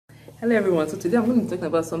Hello everyone, so today I'm going to be talking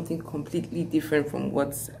about something completely different from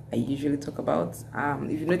what I usually talk about.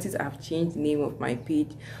 If you notice, I've changed the name of my page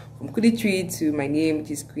from Kudi3 to my name, which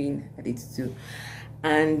is Queen Adetitu.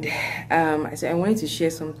 And I wanted to share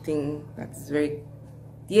something that's very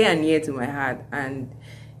dear and near to my heart, and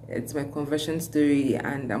it's my conversion story,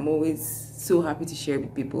 and I'm always so happy to share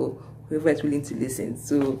with people, whoever is willing to listen.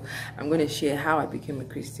 So I'm going to share how I became a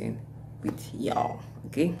Christian with y'all.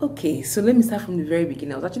 Okay, so let me start from the very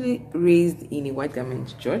beginning. I was actually raised in a white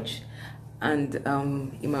garment church, and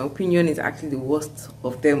in my opinion, it's actually the worst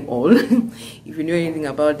of them all. If you know anything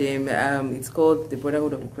about them, it's called the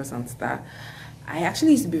Brotherhood of the Cross and Star. I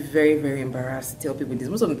actually used to be very, very embarrassed to tell people this.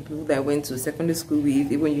 Most of the people that I went to secondary school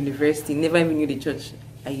with, even university, never even knew the church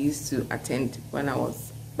I used to attend when I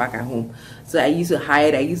was back at home. So I used to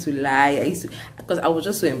hide, I used to lie, because I was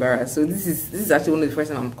just so embarrassed. So this is actually one of the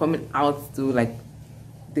first time I'm coming out to like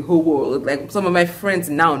the whole world. Like, some of my friends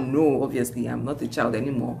now know, obviously I'm not a child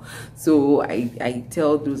anymore, so I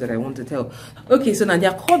tell those that I want to tell. Okay, so now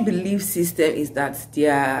their core belief system is that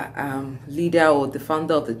their leader or the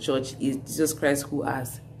founder of the church is Jesus Christ, who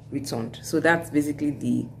has returned. So that's basically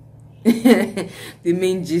the the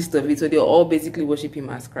main gist of it. So they all basically worship him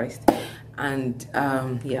as Christ. And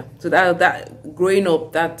yeah, so that growing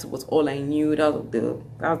up, that was all I knew.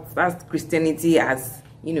 That's Christianity, as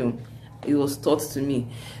you know, it was taught to me.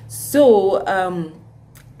 So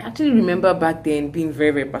I actually remember back then being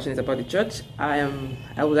very, very passionate about the church. I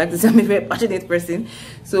would like to say I'm a very passionate person.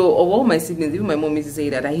 So of all my siblings, even my mom used to say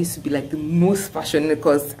that I used to be like the most passionate,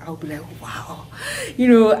 because I would be like, wow, you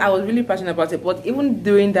know, I was really passionate about it. But even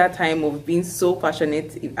during that time of being so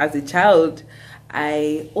passionate as a child,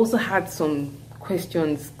 I also had some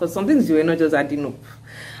questions, because some things were not just adding up.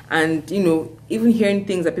 And, you know, even hearing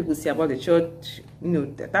things that people say about the church, you know,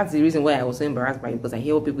 that's the reason why I was so embarrassed by it, because I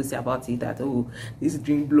hear what people say about it, that, oh, this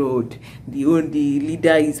drink blood, the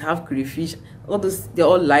leader is half crayfish, all those, they're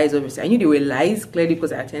all lies, obviously. I knew they were lies, clearly,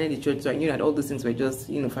 because I attended the church, so I knew that all those things were just,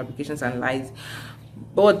 you know, fabrications and lies.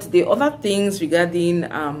 But the other things regarding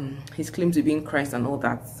his claim to being Christ and all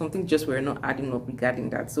that, something just were not adding up regarding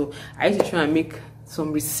that. So I used to try and make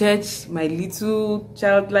some research, my little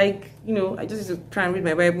childlike, you know, I just used to try and read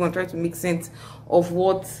my Bible and try to make sense of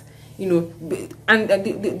what, you know. And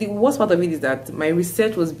the worst part of it is that my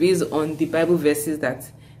research was based on the Bible verses that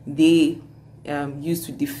they used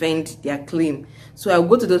to defend their claim. So I'll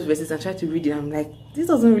go to those verses and try to read it. I'm like, this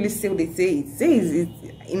doesn't really say what they say. It says,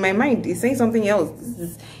 in my mind, it's saying something else.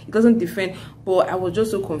 It doesn't defend. But I was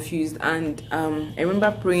just so confused. And I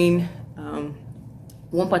remember praying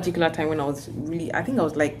one particular time when I was really, I think I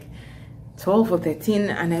was like 12 or 13,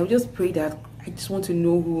 and I would just pray that I just want to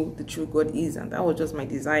know who the true God is, and that was just my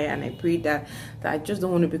desire. And I prayed that I just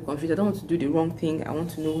don't want to be confused. I don't want to do the wrong thing. I want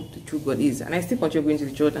to know who the true God is. And I still continue going to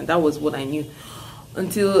the church, and that was what I knew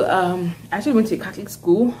until I actually went to a Catholic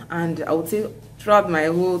school. And I would say throughout my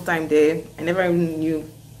whole time there, I never even knew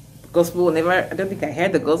the gospel. I don't think I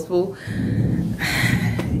heard the gospel.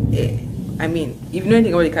 I mean, if you know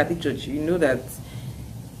anything about the Catholic Church, you know that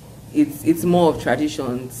it's more of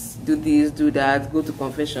traditions. Do this, do that, go to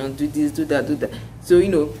confession, do this, do that, do that. So, you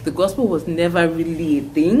know, the gospel was never really a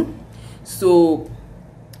thing. So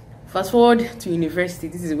fast forward to university,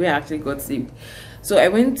 this is where I actually got saved. So I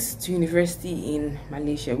went to university in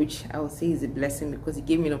Malaysia, which I would say is a blessing, because it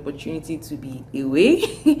gave me an opportunity to be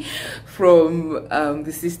away from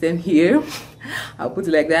the system here. I'll put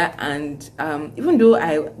it like that. And even though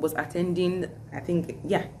I was attending, I think,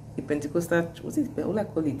 yeah, a Pentecostal, what will I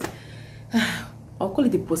call it? I'll call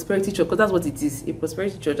it a prosperity church, because that's what it is, a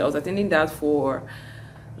prosperity church. I was attending that for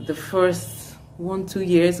the first 1-2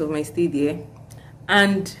 years of my stay there.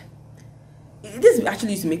 And this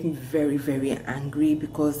actually used to make me very, very angry,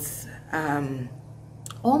 because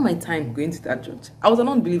all my time going to that church, I was an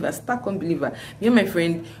unbeliever, stark unbeliever. Me and my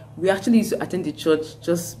friend, we actually used to attend the church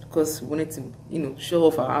just because we wanted to, you know, show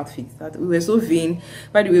off our outfits. That we were so vain.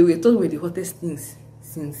 By the way, we thought we were the hottest things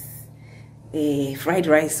since fried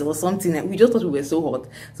rice or something. We just thought we were so hot.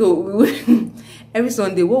 So every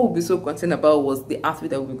Sunday, what we'd be so concerned about was the outfit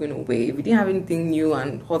that we were going to wear. If we didn't have anything new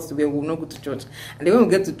and hot to wear, we would not go to church. And then when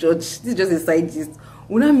we get to church, this is just a side gist,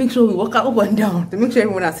 we'll not make sure we walk up and down to make sure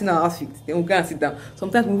everyone has seen our outfit. Then we'll go and sit down.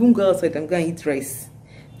 Sometimes we won't go outside and go and eat rice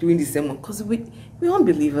during the sermon, because we're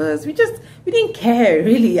unbelievers. We didn't care,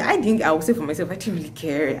 really. I would say for myself, I didn't really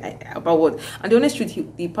care about what. And the honest truth,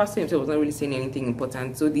 the pastor himself was not really saying anything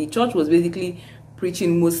important. So the church was basically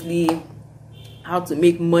preaching mostly how to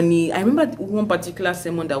make money. I remember one particular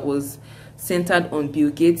sermon that was centered on Bill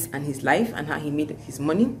Gates and his life and how he made his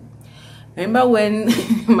money. I remember when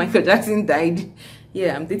Michael Jackson died,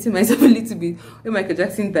 Yeah, I'm dating myself a little bit. When Michael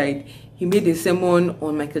Jackson died, he made a sermon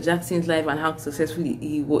on Michael Jackson's life and how successfully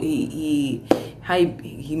he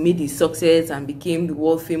made his success and became the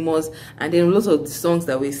world famous. And then lots of the songs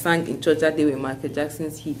that were sang in church that day were Michael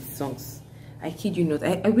Jackson's hit songs. I kid you not.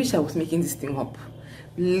 I wish I was making this thing up.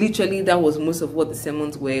 Literally, that was most of what the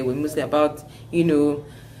sermons were mostly about. You know,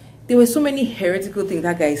 there were so many heretical things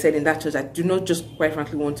that guy said in that church. I do not just quite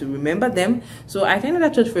frankly want to remember them. So I attended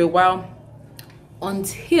that church for a while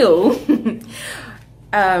until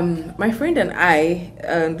my friend and I,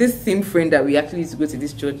 this same friend that we actually used to go to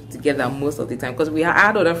this church together most of the time, because we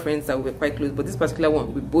had other friends that we were quite close, but this particular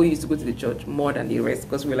one, we both used to go to the church more than the rest,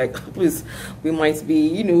 because we were like, please, we might be,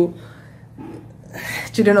 you know,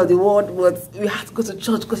 children of the world, but we have to go to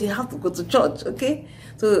church because you have to go to church. Okay,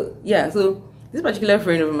 so yeah, so this particular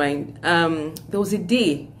friend of mine, there was a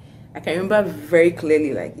day I can remember very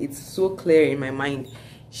clearly, like it's so clear in my mind.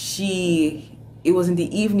 It was in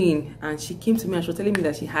the evening, and she came to me and she was telling me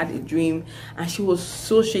that she had a dream, and she was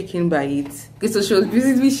so shaken by it. Okay, so she was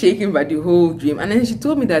basically shaken by the whole dream. And then she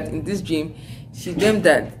told me that in this dream she dreamed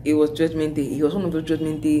that it was Judgment Day. It was one of those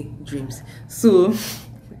Judgment Day dreams. So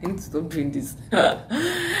I need to stop doing this.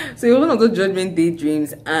 So it was one of those Judgment Day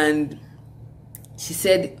dreams, and she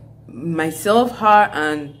said myself, her,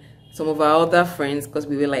 and some of our other friends, because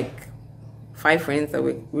we were like 5 friends that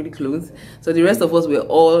were really close, so the rest of us were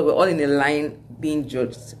all in a line being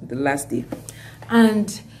judged the last day.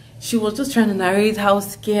 And she was just trying to narrate how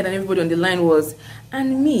scared and everybody on the line was,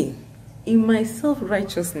 and me, in my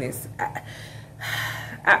self-righteousness,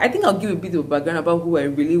 I think I'll give a bit of background about who I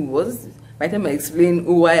really was by the time I explain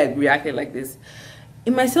why I reacted like this.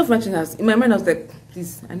 In my self-righteousness, in my mind I was like,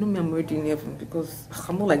 please, I know me, I'm already in heaven, because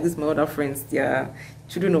I'm not like this my other friends. They are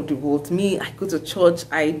children of the world. Me, I go to church,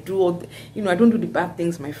 I do all, you know, I don't do the bad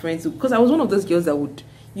things my friends do, because I was one of those girls that would,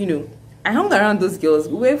 you know, I hung around those girls.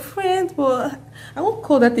 We were friends, but I won't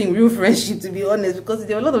call that thing real friendship, to be honest, because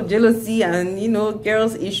there were a lot of jealousy and, you know,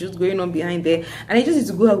 girls issues going on behind there. And I just used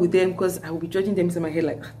to go out with them because I would be judging them in my head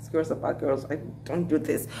like, these girls are bad girls, I don't do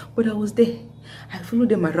this. But I was there. I followed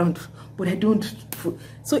them around, but I don't.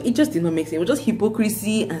 So it just did not make sense. It was just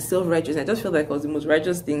hypocrisy and self-righteousness. I just felt like I was the most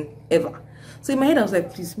righteous thing ever. So in my head, I was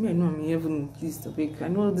like, please, me, I know I'm in heaven, please, I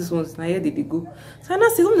know this one's now, here did they go? So I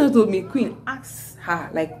said, someone told me, Queen, ask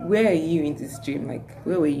her, like, where are you in this dream? Like,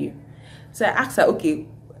 where were you? So I asked her, okay,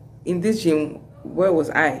 in this dream, where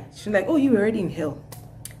was I? She was like, oh, you were already in hell.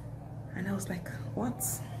 And I was like, what?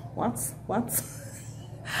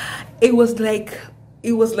 It was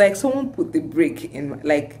like someone put the brake in,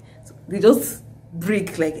 like, they just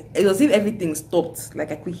brake, like, it was as if everything stopped.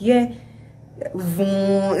 Like, I could hear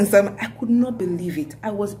I could not believe it.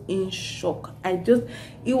 I was in shock. I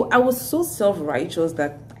was so self-righteous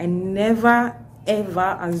that I never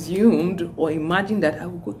ever assumed or imagined that I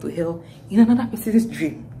would go to hell in another person's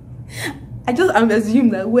dream. I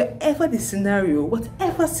assumed that whatever scenario,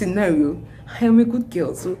 I am a good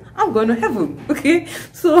girl, so I'm going to heaven. Okay,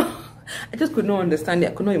 so I just could not understand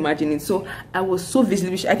it. I could not imagine it. So I was so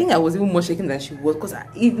visibly, I think I was even more shaken than she was, because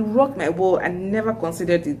it rocked my world. I never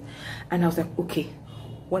considered it. And I was like, okay,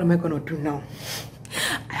 what am I going to do now?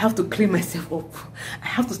 I have to clean myself up. I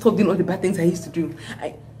have to stop doing all the bad things I used to do.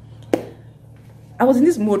 I was in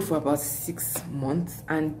this mode for about 6 months,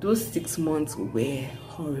 and those 6 months were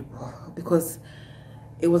horrible, because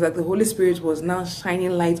it was like the Holy Spirit was now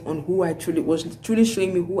shining light on who I truly was, truly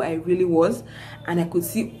showing me who I really was, and I could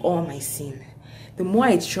see all my sin. The more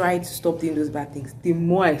I tried to stop doing those bad things, the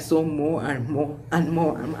more I saw more and more and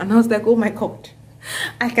more. And I was like, oh my God,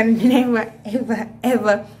 I can never, ever,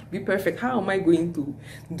 ever be perfect. How am I going to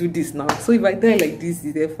do this now? So if I die like this,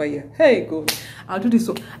 is there fire? Hey, God, I'll do this.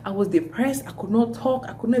 So I was depressed. I could not talk.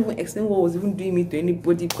 I could not even explain what was even doing me to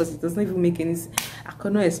anybody, because it doesn't even make any sense. I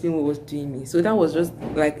could not explain what was doing me. So that was just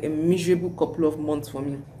like a miserable couple of months for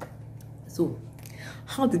me. So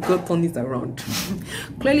how did God turn this around?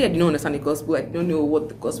 Clearly, I did not understand the gospel. I didn't know what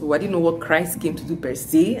the gospel, I didn't know what Christ came to do per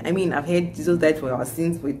se. I mean, I've heard Jesus died for our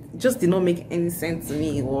sins, but it just did not make any sense to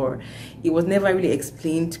me, or it was never really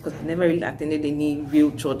explained, because I never really attended any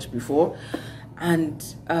real church before. And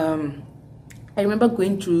I remember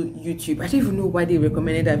going through YouTube. I don't even know why they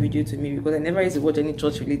recommended that video to me, because I never used to watch any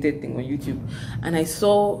church related thing on YouTube. And I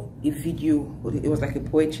saw a video. It was like a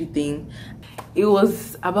poetry thing. It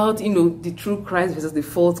was about, you know, the true Christ versus the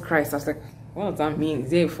false Christ. I was like, what does that mean?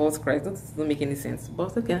 Is there a false Christ? That doesn't make any sense. But I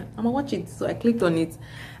was like, okay, I'm gonna watch it. So I clicked on it,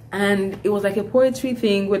 and it was like a poetry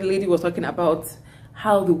thing where the lady was talking about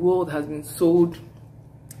how the world has been sold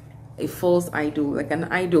a false idol, like an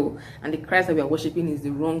idol, and the Christ that we are worshiping is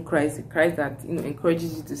the wrong Christ, the Christ that, you know,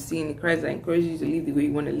 encourages you to sin, the Christ that encourages you to live the way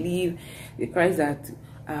you want to live, the Christ that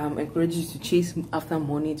encourages you to chase after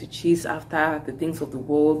money, to chase after the things of the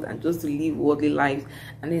world, and just to live worldly lives.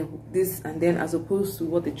 And then as opposed to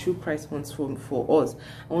what the true Christ wants for us,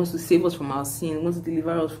 and wants to save us from our sin, wants to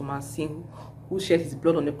deliver us from our sin, who shed his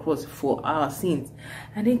blood on the cross for our sins.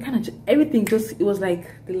 And then kind of everything just, it was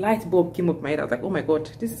like the light bulb came up my head. I was like, oh my God,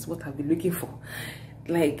 this is what I've been looking for.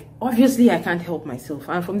 Like, obviously I can't help myself.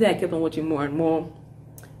 And from there I kept on watching more and more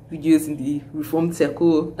videos in the Reformed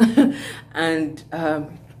circle and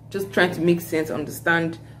just trying to make sense,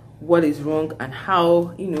 understand what is wrong and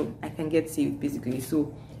how, you know, I can get saved, basically.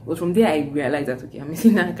 So it was from there I realized that, okay, I'm a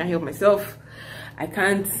sinner, I can't help myself, I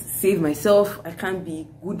can't save myself, I can't be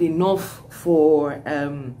good enough for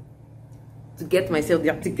to get myself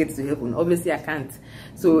the tickets to heaven. Obviously I can't.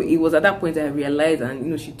 So it was at that point I realized, and,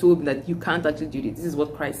 you know, she told me that you can't actually do this. This is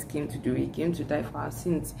what Christ came to do. He came to die for our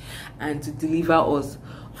sins and to deliver us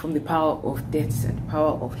from the power of death and the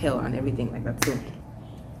power of hell and everything like that.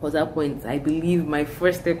 So at that point, I believe my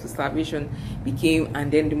first step to salvation became,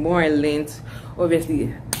 and then the more I learned,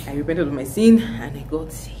 obviously I repented of my sin and I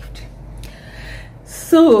got saved.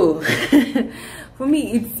 So for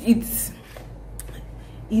me, it's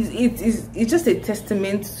just a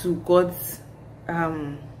testament to God's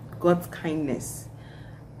kindness.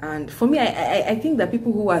 And for me, I think that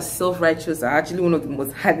people who are self-righteous are actually one of the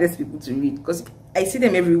most hardest people to read, because I see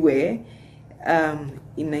them everywhere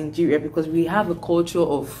in Nigeria, because we have a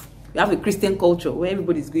Christian culture where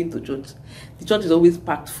everybody's going to church. The church is always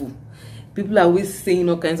packed full. People are always saying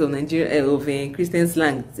all kinds of Christian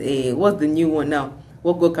slang. What's the new one now?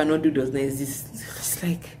 What God cannot do does not exist. It's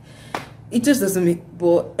like, it just doesn't make,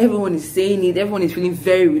 but everyone is saying it, everyone is feeling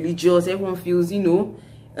very religious, everyone feels, you know,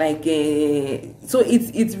 like so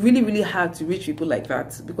it's really, really hard to reach people like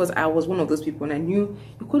that, because I was one of those people, and I knew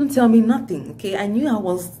you couldn't tell me nothing. Okay, I knew I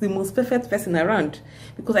was the most perfect person around,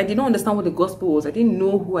 because I did not understand what the gospel was. I didn't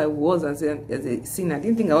know who I was as a sinner. I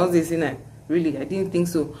didn't think I was a sinner, really. I didn't think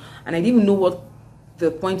so. And I didn't even know what the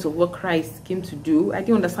point of what Christ came to do. I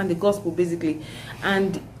didn't understand the gospel, basically.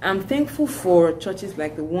 And I'm thankful for churches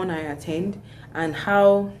like the one I attend, and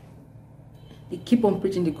how they keep on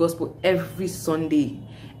preaching the gospel every Sunday.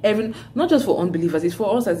 Not just for unbelievers, it's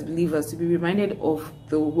for us as believers to be reminded of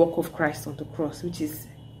the work of Christ on the cross, which is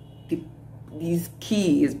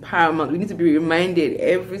key, is paramount. We need to be reminded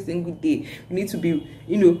every single day. We need to be,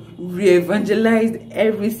 you know, re-evangelized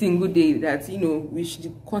every single day, that, you know, we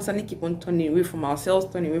should constantly keep on turning away from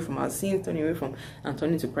ourselves, turning away from our sins, turning away from, and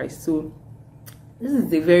turning to Christ. So this is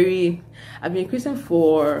I've been a Christian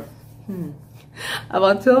for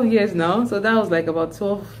about 12 years now. So that was like about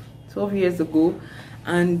 12 years ago.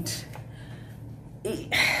 And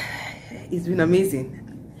it's been amazing.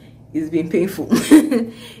 It's been painful.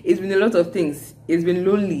 It's been a lot of things. It's been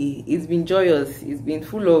lonely. It's been joyous. It's been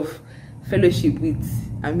full of fellowship with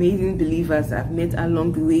amazing believers I've met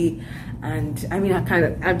along the way. And I mean,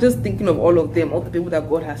 I'm just thinking of all of them, all the people that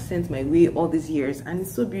God has sent my way all these years. And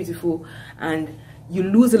it's so beautiful. And you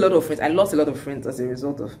lose a lot of friends. I lost a lot of friends as a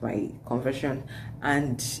result of my conversion.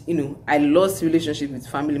 And, you know, I lost relationships with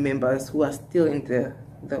family members who are still in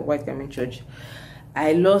the White Garment Church.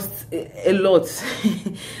 I lost a lot.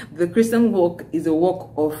 The Christian walk is a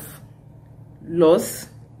walk of loss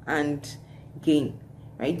and gain,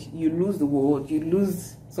 right? You lose the world, you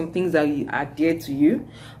lose some things that are dear to you,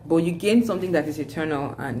 but you gain something that is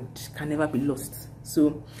eternal and can never be lost.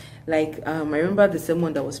 So, like, I remember the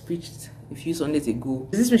sermon that was preached a few Sundays ago.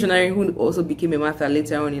 This missionary who also became a martyr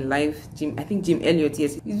later on in life, I think Jim Elliot,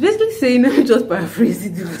 yes, he's basically saying, let me just paraphrase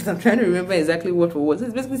it because I'm trying to remember exactly what for what.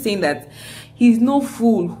 He's basically saying that he's no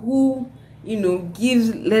fool who, you know,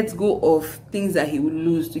 lets go of things that he will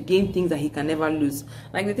lose to gain things that he can never lose.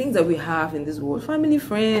 Like the things that we have in this world, family,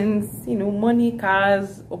 friends, you know, money,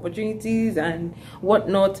 cars, opportunities, and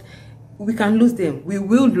whatnot. We can lose them. We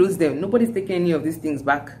will lose them. Nobody's taking any of these things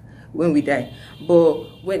back when we die.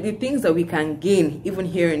 But when the things that we can gain, even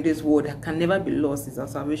here in this world, that can never be lost, is our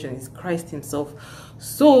salvation, is Christ himself.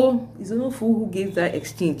 So he's no fool who gives that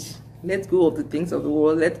exchange. Let go of the things of the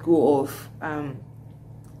world. Let go of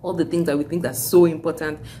all the things that we think are so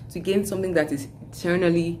important to gain something that is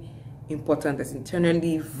eternally important, that's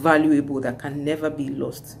eternally valuable, that can never be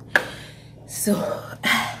lost. So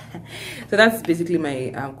that's basically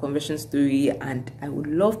my conversion story, and I would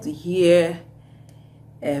love to hear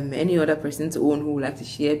any other person's own who would like to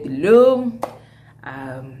share below.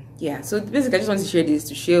 Yeah, so basically I just want to share this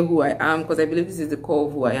to share who I am, because I believe this is the core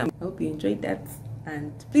of who I am. I hope you enjoyed that,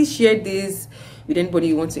 and please share this with anybody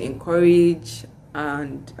you want to encourage,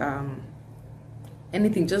 and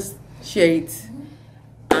anything, just share it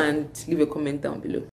and leave a comment down below.